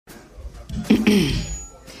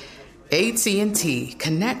AT&T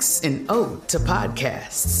connects an ode to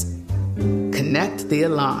podcasts. Connect the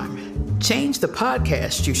alarm. Change the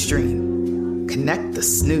podcast you stream. Connect the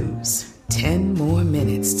snooze. 10 more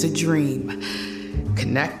minutes to dream.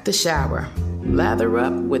 Connect the shower. Lather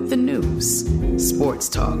up with the news. Sports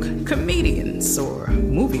talk, comedians, or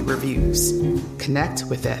movie reviews. Connect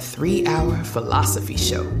with that 3-hour philosophy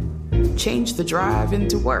show. Change the drive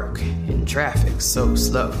into work in traffic so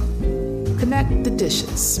slow. Connect the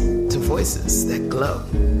dishes to voices that glow.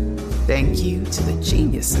 Thank you to the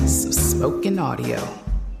geniuses of spoken audio.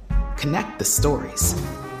 Connect the stories.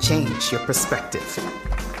 Change your perspective.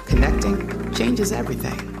 Connecting changes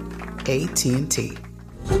everything. AT&T.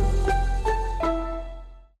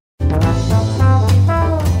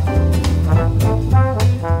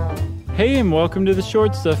 Hey, and welcome to the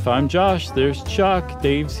Short Stuff. I'm Josh. There's Chuck.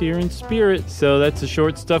 Dave's here in spirit. So that's a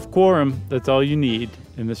Short Stuff quorum. That's all you need.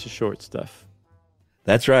 And this is Short Stuff.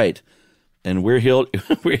 That's right. And we're here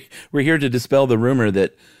to dispel the rumor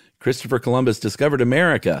that Christopher Columbus discovered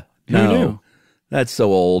America. Who knew? That's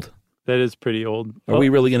so old. That is pretty old. Are we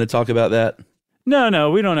really going to talk about that?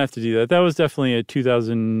 No, we don't have to do that. That was definitely a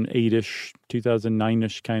 2008-ish,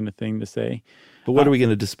 2009-ish kind of thing to say. But what are we going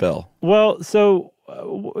to dispel? Well, so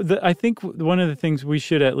I think one of the things we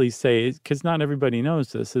should at least say, is because not everybody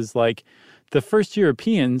knows this, is like the first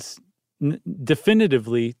Europeans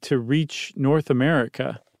definitively to reach North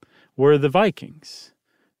America were the Vikings.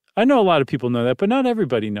 I know a lot of people know that, but not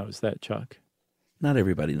everybody knows that, Chuck. Not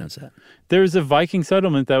everybody knows that. There's a Viking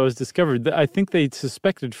settlement that was discovered. I think they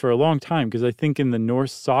suspected for a long time, because I think in the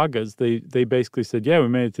Norse sagas, they basically said, yeah, we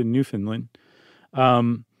made it to Newfoundland.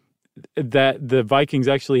 That the Vikings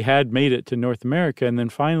actually had made it to North America. And then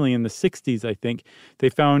finally in the 60s, I think, they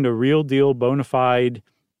found a real deal, bona fide,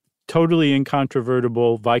 totally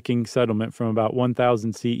incontrovertible Viking settlement from about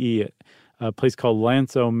 1000 CE at a place called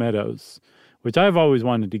Lanso Meadows, which I've always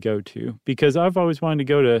wanted to go to, because I've always wanted to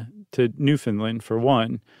go to Newfoundland for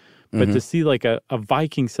one, but to see like a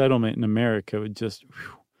Viking settlement in America would just,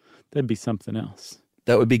 that'd be something else.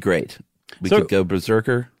 That would be great. We could go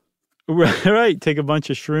berserker. Right. Take a bunch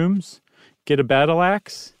of shrooms, get a battle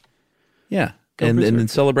axe. Yeah. And then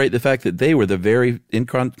celebrate the fact that they were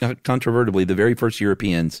incontrovertibly the very first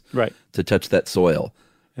Europeans to touch that soil.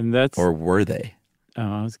 And that's, or were they?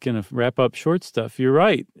 I was going to wrap up Short Stuff. You're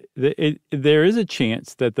right. There is a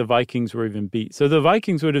chance that the Vikings were even beat. So the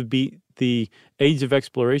Vikings would have beat the age of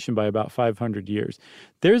exploration by about 500 years.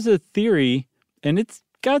 There's a theory, and it's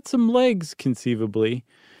got some legs conceivably,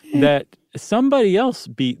 that somebody else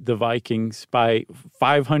beat the Vikings by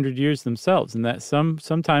 500 years themselves, and that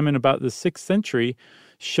sometime in about the 6th century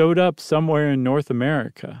showed up somewhere in North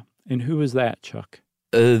America. And who was that, Chuck?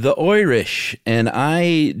 The Irish. And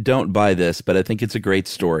I don't buy this, but I think it's a great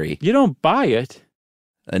story. You don't buy it?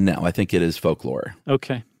 No, I think it is folklore.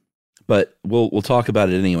 Okay. But we'll talk about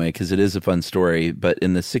it anyway, because it is a fun story. But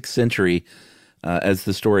in the 6th century, as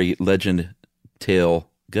the story legend tale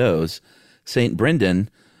goes, St. Brendan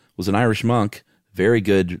was an Irish monk, very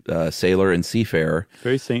good sailor and seafarer.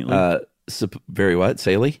 Very saintly. Very what?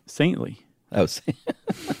 Saintly? Saintly. Oh,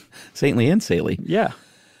 saintly and saintly. Yeah.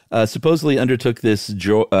 Supposedly undertook this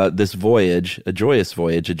voyage, a joyous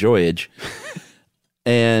voyage,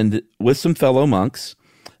 and with some fellow monks,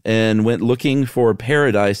 and went looking for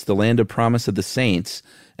paradise, the land of promise of the saints,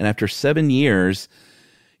 and after 7 years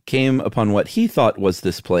came upon what he thought was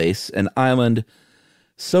this place, an island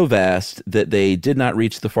so vast that they did not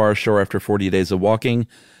reach the far shore after 40 days of walking,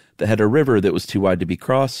 that had a river that was too wide to be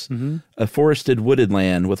crossed, a forested wooded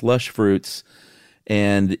land with lush fruits,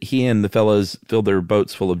 and he and the fellows filled their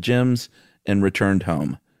boats full of gems and returned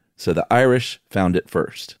home. So the Irish found it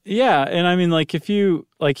first. Yeah, and I mean, like, if you,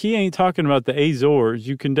 like, he ain't talking about the Azores.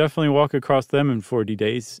 You can definitely walk across them in 40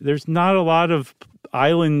 days. There's not a lot of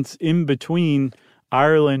islands in between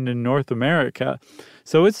Ireland and North America.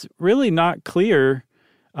 So it's really not clear,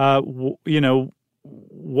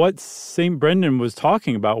 what St. Brendan was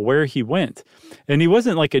talking about, where he went. And he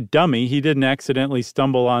wasn't like a dummy. He didn't accidentally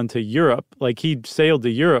stumble onto Europe. Like, he'd sailed to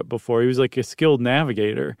Europe before. He was like a skilled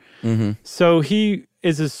navigator. So he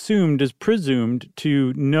is presumed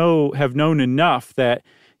to have known enough that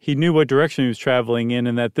he knew what direction he was traveling in,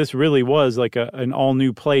 and that this really was like an all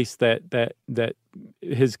new place that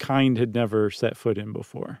his kind had never set foot in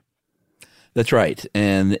before. That's right.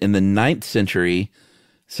 And in the 9th century,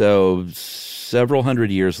 so several hundred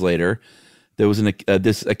years later, there was an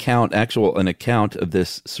account of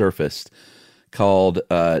this surfaced called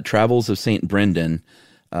Travels of St. Brendan,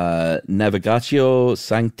 Navigatio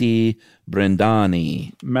Sancti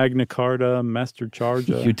Brendani. Magna Carta, Master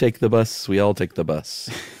Charger. You take the bus, we all take the bus.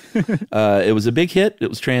 It was a big hit. It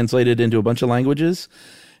was translated into a bunch of languages.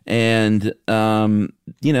 And,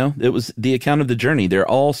 it was the account of the journey. There are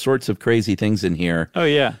all sorts of crazy things in here. Oh,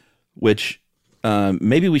 yeah. Which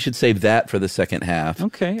maybe we should save that for the second half.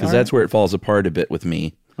 Okay. Because that's where it falls apart a bit with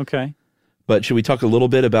me. Okay. But should we talk a little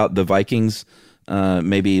bit about the Vikings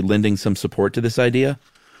maybe lending some support to this idea?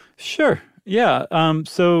 Sure. Yeah.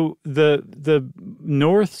 So the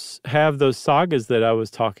Norths have those sagas that I was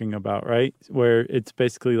talking about, right? Where it's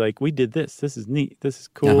basically like, we did this. This is neat. This is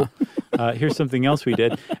cool. Here's something else we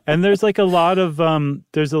did. And there's like a lot of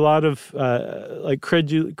like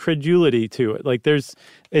credulity to it. Like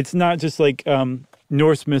it's not just like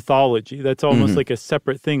Norse mythology. That's almost like a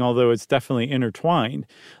separate thing, although it's definitely intertwined.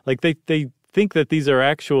 Like they think that these are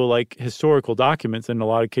actual like historical documents in a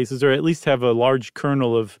lot of cases, or at least have a large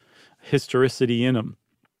kernel of historicity in them.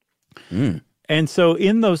 And so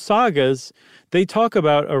in those sagas, they talk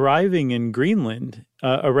about arriving in Greenland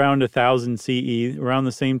around 1000 CE, around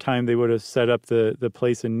the same time they would have set up the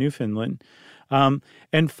place in Newfoundland,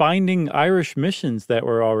 and finding Irish missions that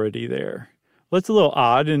were already there. Well, that's a little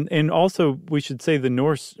odd. And also we should say the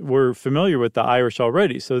Norse were familiar with the Irish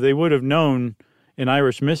already, so they would have known an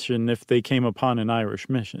Irish mission if they came upon an Irish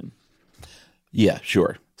mission. Yeah,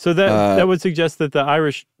 sure. So that would suggest that the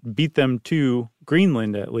Irish beat them to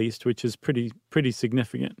Greenland, at least, which is pretty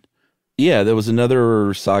significant. Yeah, there was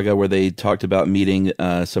another saga where they talked about meeting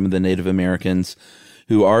some of the Native Americans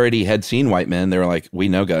who already had seen white men. They were like, we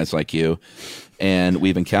know guys like you, and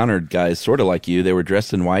we've encountered guys sort of like you. They were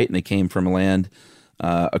dressed in white, and they came from a land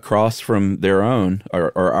across from their own,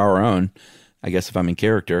 or our own, I guess if I'm in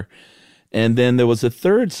character. And then there was a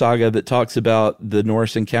third saga that talks about the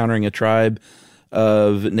Norse encountering a tribe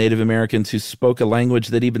of Native Americans who spoke a language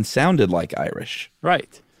that even sounded like Irish.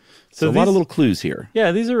 Right. So a lot of little clues here.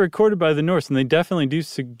 Yeah, these are recorded by the Norse, and they definitely do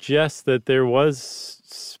suggest that there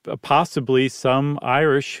was possibly some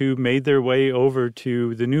Irish who made their way over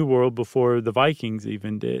to the New World before the Vikings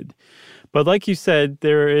even did. But like you said,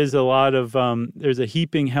 there is a lot of, there's a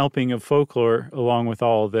heaping helping of folklore along with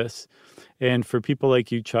all of this. And for people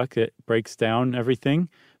like you, Chuck, it breaks down everything.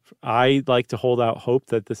 I like to hold out hope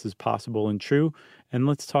that this is possible and true. And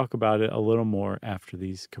let's talk about it a little more after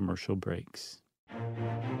these commercial breaks.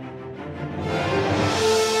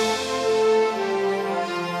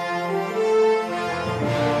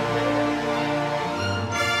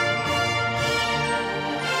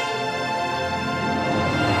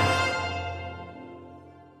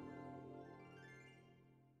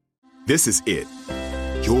 This is it.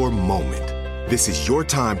 Your moment. This is your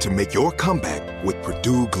time to make your comeback with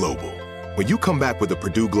Purdue Global. When you come back with a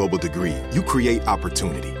Purdue Global degree, you create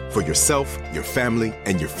opportunity for yourself, your family,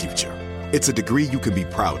 and your future. It's a degree you can be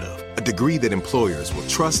proud of, a degree that employers will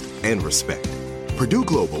trust and respect. Purdue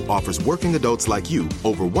Global offers working adults like you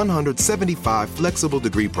over 175 flexible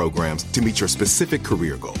degree programs to meet your specific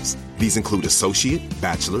career goals. These include associate,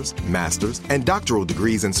 bachelor's, master's, and doctoral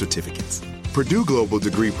degrees and certificates. Purdue Global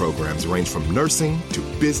degree programs range from nursing to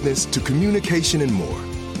business to communication and more.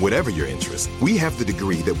 Whatever your interest, we have the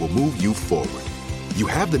degree that will move you forward. You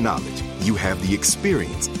have the knowledge, you have the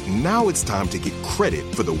experience. Now it's time to get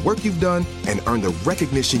credit for the work you've done and earn the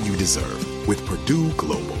recognition you deserve with Purdue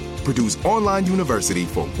Global, Purdue's online university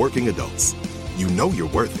for working adults. You know you're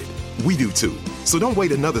worth it. We do too. So don't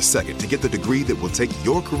wait another second to get the degree that will take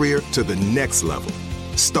your career to the next level.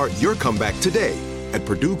 Start your comeback today at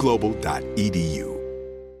purdueglobal.edu.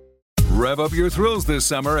 Rev up your thrills this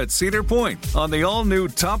summer at Cedar Point on the all-new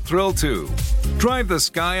Top Thrill 2. Drive the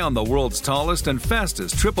sky on the world's tallest and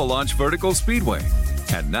fastest triple-launch vertical speedway.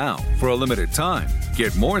 And now, for a limited time,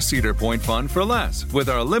 get more Cedar Point fun for less with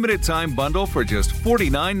our limited-time bundle for just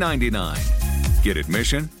 $49.99. Get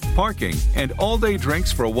admission, parking, and all-day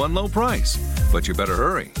drinks for one low price. But you better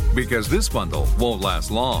hurry, because this bundle won't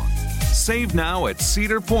last long. Save now at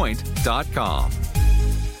cedarpoint.com.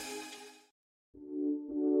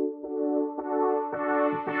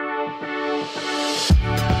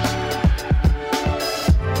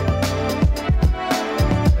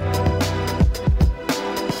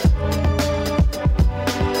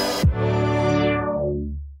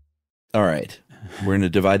 All right. We're in a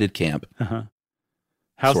divided camp.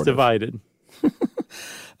 House Sort of. divided.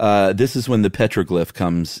 This is when the petroglyph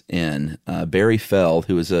comes in. Barry Feld,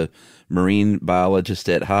 who is a marine biologist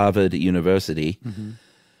at Harvard University,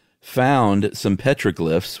 found some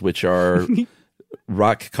petroglyphs, which are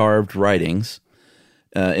rock-carved writings,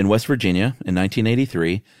 in West Virginia in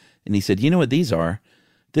 1983. And he said, you know what these are?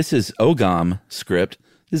 This is Ogham script.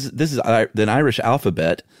 This is the Irish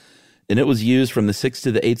alphabet. and it was used from the 6th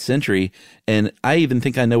to the 8th century. And I even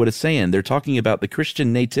think I know what it's saying. They're talking about the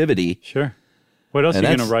Christian nativity. Sure. What else are you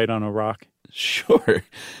going to write on a rock? Sure.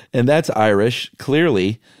 And that's Irish.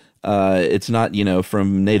 Clearly, it's not,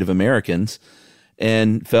 from Native Americans.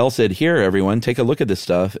 And Fell said, here, everyone, take a look at this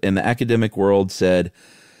stuff. And the academic world said,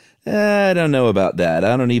 I don't know about that.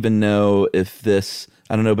 I don't even know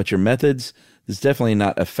I don't know about your methods. This is definitely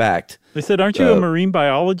not a fact. They said, aren't you a marine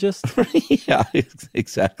biologist? Yeah,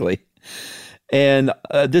 exactly. And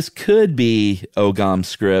this could be Ogham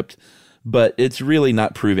script, but it's really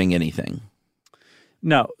not proving anything.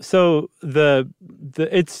 No. So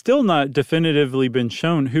it's still not definitively been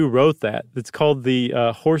shown who wrote that. It's called the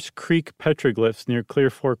Horse Creek Petroglyphs near Clear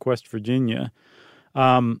Fork, West Virginia.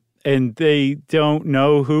 And they don't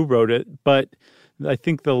know who wrote it, but I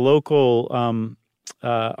think the local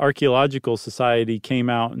archaeological society came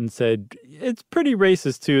out and said it's pretty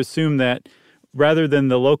racist to assume that rather than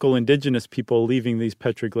the local indigenous people leaving these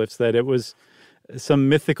petroglyphs, that it was some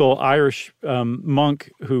mythical Irish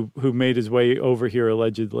monk who made his way over here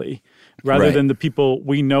allegedly, rather than the people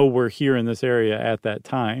we know were here in this area at that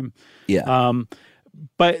time. Yeah.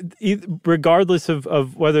 But regardless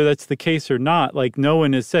of whether that's the case or not, like no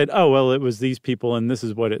one has said, oh, well, it was these people and this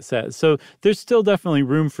is what it says. So there's still definitely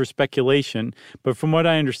room for speculation. But from what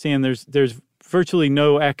I understand, there's virtually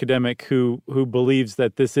no academic who believes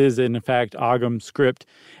that this is, in fact, Ogham script.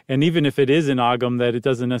 And even if it is in Ogham, that it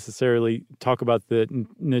doesn't necessarily talk about the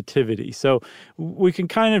nativity. So we can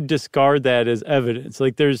kind of discard that as evidence.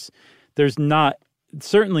 Like there's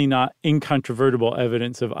certainly not incontrovertible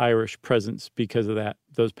evidence of Irish presence because of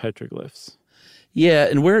those petroglyphs. Yeah,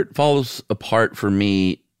 and where it falls apart for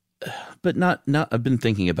me, but not I've been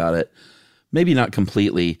thinking about it, maybe not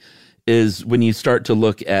completely, is when you start to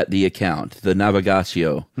look at the account, the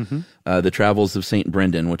Navigatio, the Travels of St.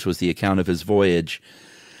 Brendan, which was the account of his voyage.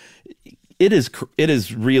 It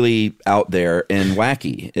is really out there and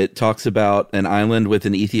wacky. It talks about an island with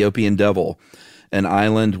an Ethiopian devil, an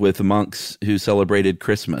island with monks who celebrated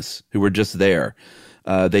Christmas, who were just there.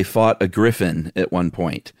 They fought a griffin at one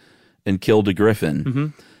point and killed a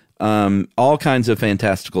griffin. All kinds of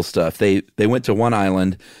fantastical stuff. They went to one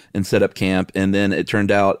island and set up camp, and then it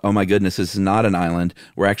turned out, oh my goodness, this is not an island.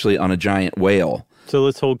 We're actually on a giant whale. So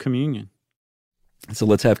let's hold communion. So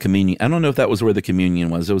let's have communion. I don't know if that was where the communion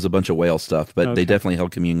was. It was a bunch of whale stuff, but they definitely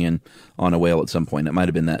held communion on a whale at some point. It might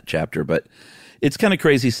have been that chapter, but it's kind of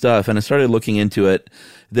crazy stuff. And I started looking into it.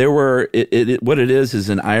 There were, what it is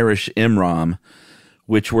an Irish Imram,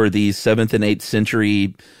 which were these 7th and 8th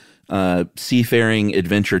century seafaring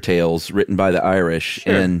adventure tales written by the Irish.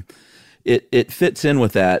 Sure. And it fits in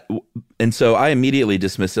with that. And so I immediately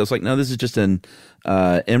dismissed it. I was like, no, this is just an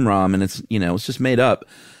Imram, and it's just made up.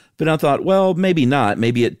 But I thought, well, maybe not.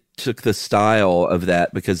 Maybe it took the style of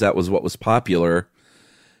that because that was what was popular.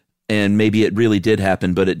 And maybe it really did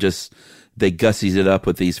happen, but they gussied it up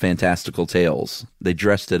with these fantastical tales. They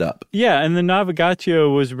dressed it up. Yeah, and the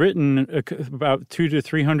Navigatio was written about 200 to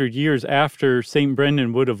 300 years after St.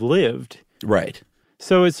 Brendan would have lived. Right.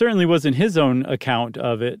 So it certainly wasn't his own account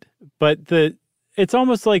of it. But it's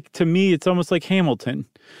almost like, to me, it's almost like Hamilton.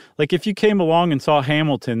 Like if you came along and saw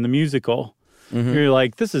Hamilton, the musical, you're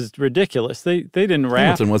like, this is ridiculous. They didn't rap.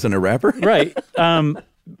 Hamilton wasn't a rapper? Right.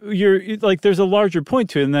 You're like, there's a larger point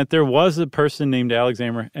to it in that there was a person named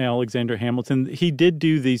Alexander Hamilton. He did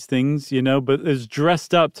do these things, but it was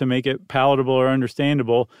dressed up to make it palatable or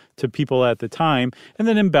understandable to people at the time, and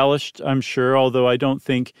then embellished, I'm sure, although I don't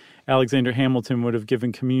think Alexander Hamilton would have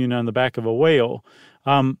given communion on the back of a whale.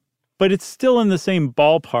 But it's still in the same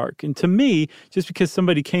ballpark. And to me, just because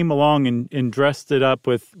somebody came along and dressed it up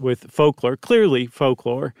with folklore, clearly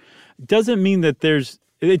folklore, doesn't mean that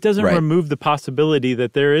it doesn't remove the possibility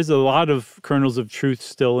that there is a lot of kernels of truth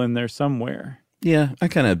still in there somewhere. Yeah, I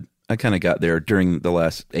kind of got there during the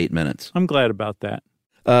last 8 minutes. I'm glad about that.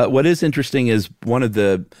 What is interesting is one of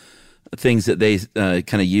the things that they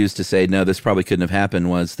kind of used to say, no, this probably couldn't have happened,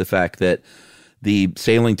 was the fact that the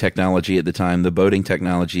sailing technology at the time, the boating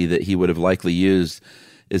technology that he would have likely used,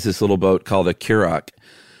 is this little boat called a currach,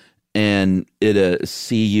 and it a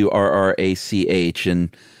Currach,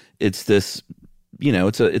 and it's this,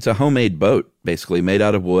 it's a homemade boat basically made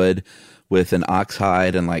out of wood with an ox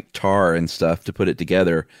hide and like tar and stuff to put it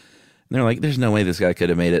together. And they're like, there's no way this guy could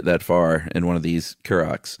have made it that far in one of these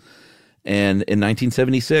currachs. And in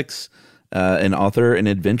 1976, an author and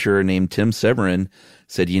adventurer named Tim Severin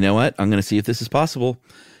said, you know what, I'm going to see if this is possible.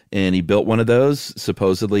 And he built one of those,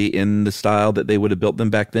 supposedly in the style that they would have built them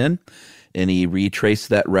back then. And he retraced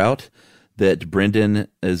that route that Brendan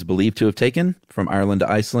is believed to have taken from Ireland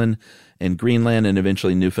to Iceland and Greenland and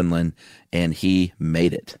eventually Newfoundland. And he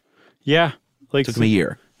made it. Yeah. Like Took him a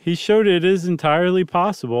year. He showed it is entirely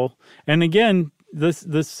possible. And again, this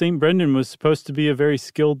St. Brendan was supposed to be a very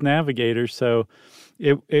skilled navigator, so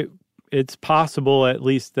it's possible at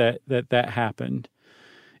least that happened.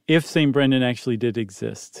 If St. Brendan actually did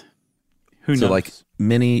exist. Who knows? So like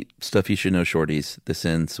many stuff you should know shorties, this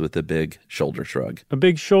ends with a big shoulder shrug. A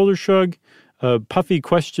big shoulder shrug, a puffy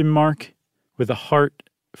question mark with a heart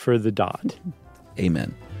for the dot.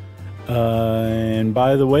 Amen. And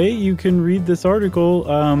by the way, you can read this article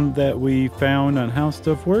that we found on How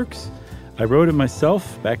Stuff Works. I wrote it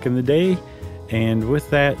myself back in the day, and with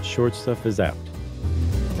that, Short Stuff is out.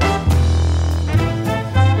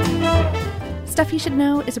 Stuff You Should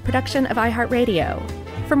Know is a production of iHeartRadio.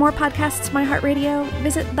 For more podcasts from iHeartRadio,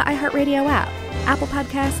 visit the iHeartRadio app, Apple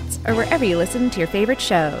Podcasts, or wherever you listen to your favorite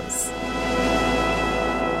shows.